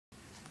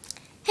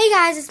Hey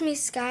guys, it's me,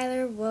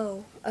 Skylar.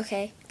 Whoa.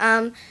 Okay.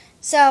 I'm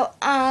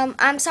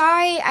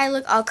sorry I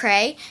look all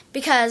cray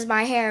because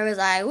my hair was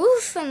like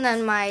woof, and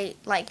then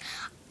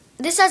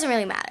this doesn't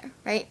really matter,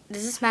 right?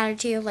 Does this matter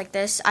to you? Like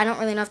this? I don't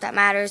really know if that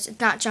matters. It's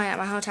not showing up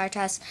my whole entire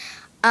test.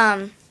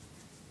 I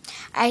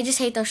just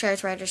hate those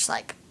shirts where I just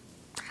like,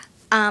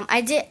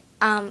 I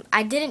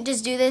didn't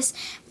just do this.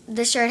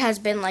 This shirt has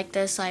been like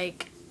this,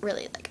 like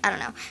really, like I don't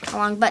know how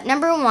long. But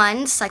number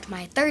one, it's like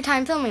my third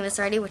time filming this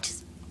already, which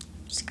is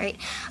just great.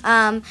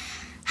 How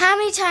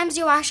many times do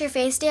you wash your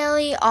face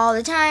daily? All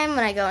the time.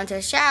 When I go into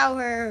the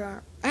shower,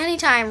 or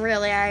anytime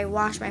really, I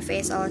wash my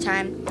face all the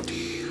time.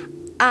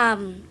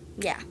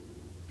 Yeah.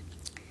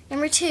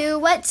 Number two,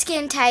 what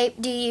skin type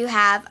do you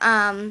have?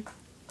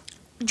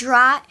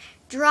 Dry,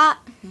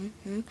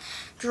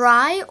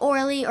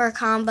 oily, or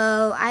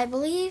combo? I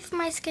believe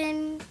my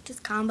skin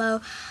is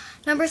combo.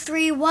 Number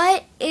three,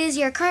 what is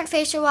your current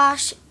facial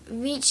wash?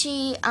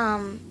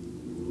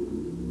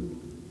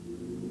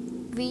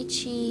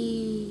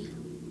 Byeeee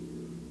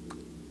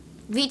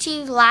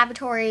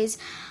Laboratories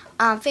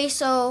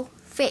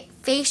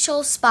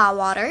facial spa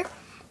water.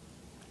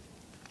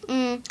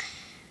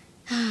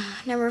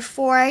 Number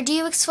four, do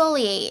you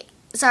exfoliate?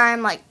 Sorry,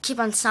 I'm like keep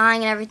on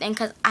sighing and everything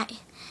because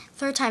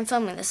third time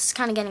filming this is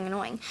kind of getting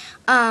annoying.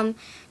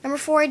 Number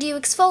four, do you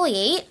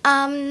exfoliate?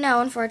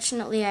 No,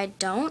 unfortunately I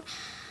don't.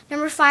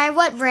 Number five,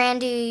 what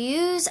brand do you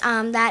use?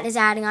 That is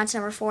adding on to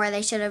number four.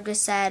 They should have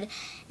just said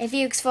if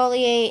you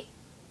exfoliate.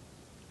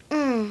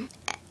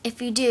 If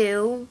you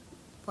do,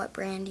 what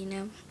brand do you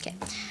know? Okay.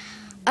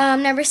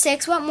 Number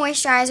six, what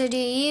moisturizer do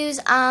you use?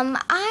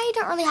 I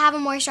don't really have a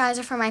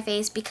moisturizer for my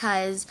face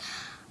because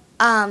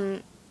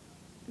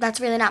that's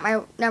really not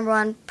my number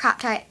one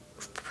top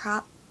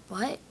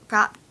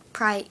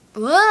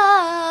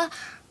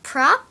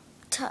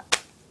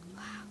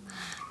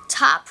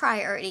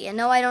priority. And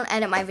no, I don't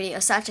edit my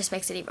videos, so that just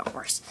makes it even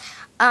worse.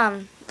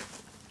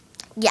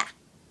 Yeah.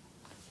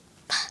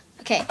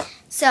 Okay,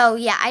 so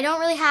yeah, I don't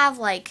really have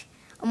like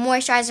a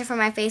moisturizer for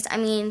my face. I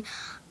mean,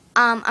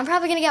 I'm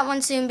probably gonna get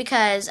one soon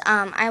because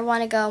I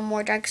want to go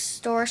more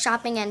drugstore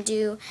shopping and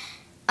do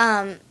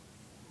a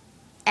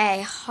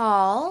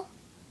haul.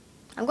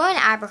 I'm going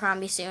to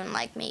Abercrombie soon,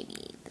 like maybe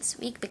this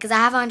week, because I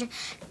have a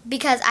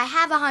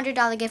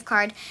 $100 gift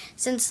card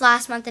since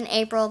last month in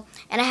April,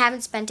 and I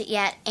haven't spent it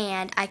yet,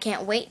 and I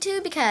can't wait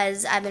to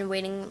because I've been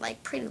waiting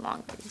like pretty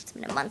long. It's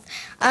been a month.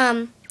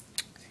 So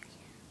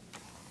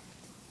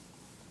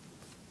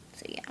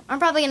yeah, I'm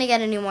probably gonna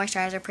get a new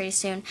moisturizer pretty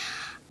soon.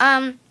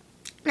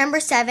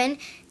 Number seven,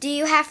 do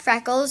you have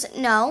freckles?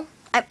 No.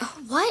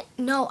 What?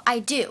 No, I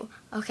do.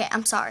 Okay,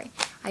 I'm sorry.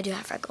 I do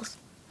have freckles.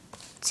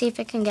 Let's see if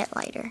it can get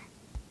lighter.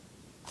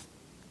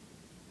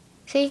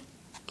 See?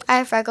 I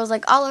have freckles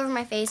like all over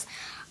my face.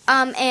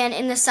 And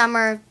in the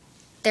summer,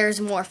 there's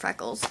more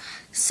freckles.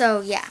 So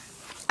yeah.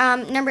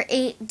 Number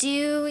eight, do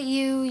you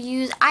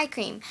use eye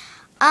cream?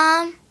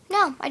 No,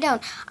 I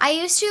don't. I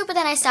used to, but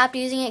then I stopped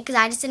using it because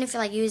I just didn't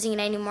feel like using it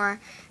anymore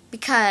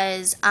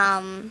because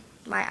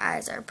my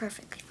eyes are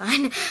perfectly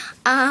fine.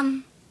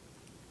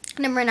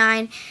 Number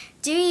nine,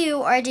 do you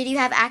or did you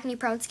have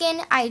acne-prone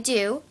skin? I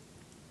do.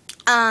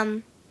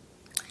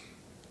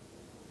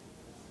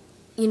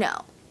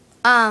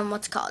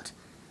 What's it called?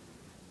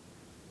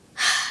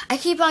 I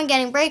keep on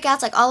getting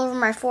breakouts like all over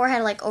my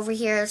forehead, like over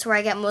here. That's where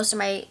I get most of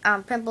my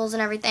pimples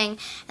and everything.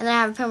 And then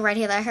I have a pimple right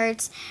here that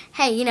hurts.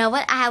 Hey, you know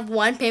what? I have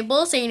one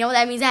pimple, so you know what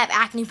that means? I have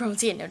acne-prone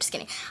skin. No, just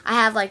kidding. I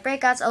have like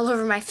breakouts all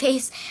over my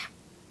face.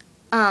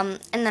 And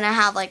then I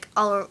have like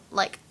all over,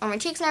 like on my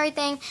cheeks and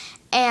everything.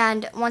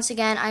 And once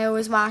again, I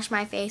always wash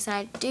my face, and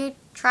I do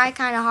try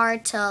kind of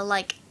hard to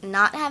like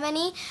not have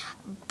any.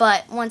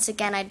 But once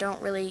again, I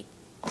don't really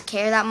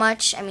care that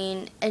much. I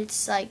mean,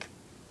 it's like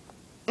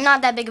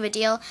not that big of a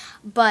deal,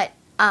 but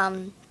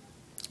I'm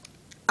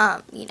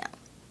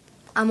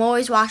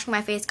always washing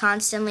my face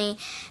constantly,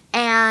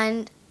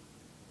 and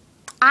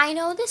I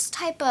know this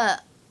type of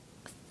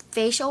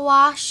facial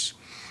wash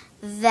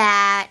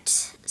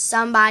that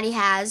somebody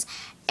has,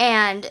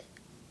 and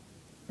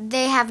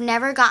they have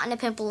never gotten a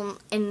pimple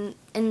in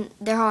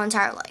their whole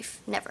entire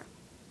life. Never.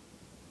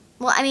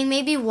 Well, I mean,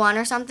 maybe one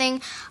or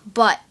something,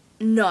 but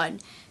none.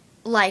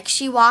 Like,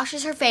 she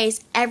washes her face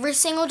every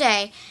single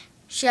day.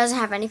 She doesn't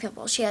have any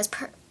pimples. She has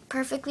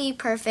perfectly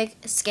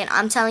perfect skin.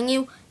 I'm telling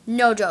you,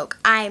 no joke.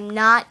 I'm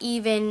not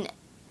even...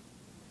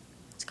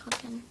 What's it called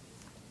again?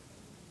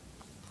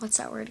 What's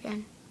that word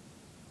again?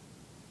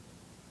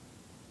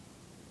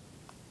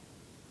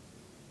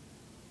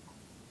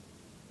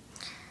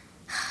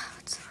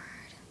 What's the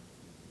word?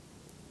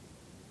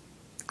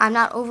 I'm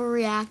not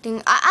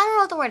overreacting. I don't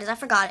know what the word is. I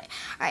forgot it.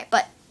 Alright,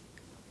 but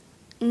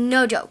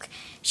no joke.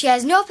 She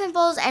has no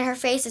pimples, and her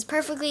face is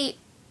perfectly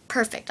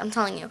perfect. I'm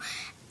telling you.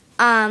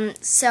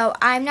 So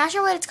I'm not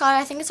sure what it's called.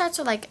 I think it starts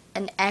with like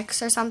an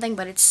X or something,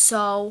 but it's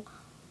so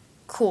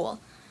cool.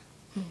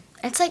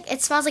 It's like,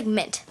 it smells like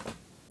mint,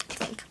 I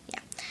think.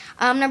 Yeah.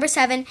 Number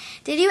seven,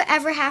 did you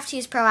ever have to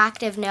use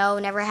Proactive? No,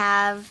 never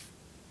have.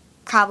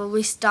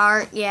 Probably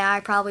start. Yeah, I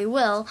probably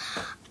will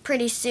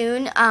pretty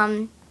soon.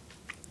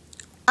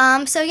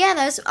 So yeah,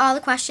 those are all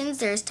the questions.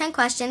 There's 10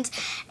 questions,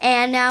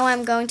 and now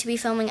I'm going to be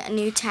filming a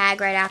new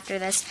tag right after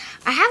this.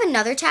 I have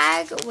another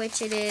tag,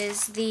 which it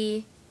is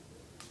the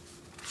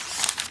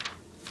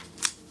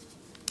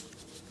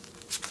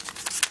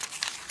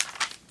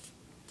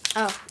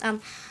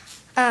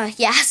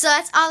yeah, so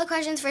that's all the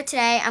questions for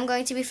today. I'm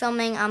going to be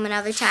filming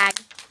another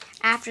tag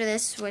after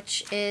this,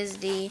 which is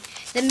the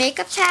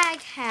makeup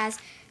tag. Has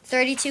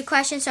 32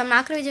 questions, so I'm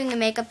not going to be doing the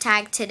makeup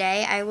tag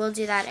today. I will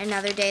do that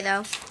another day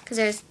though, because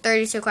there's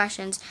 32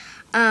 questions.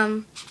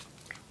 But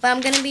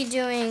I'm going to be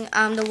doing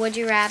the Would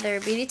You Rather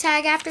beauty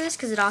tag after this,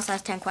 because it also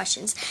has 10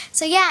 questions.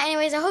 So yeah,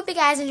 anyways, I hope you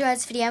guys enjoyed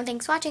this video, and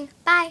thanks for watching.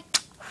 Bye!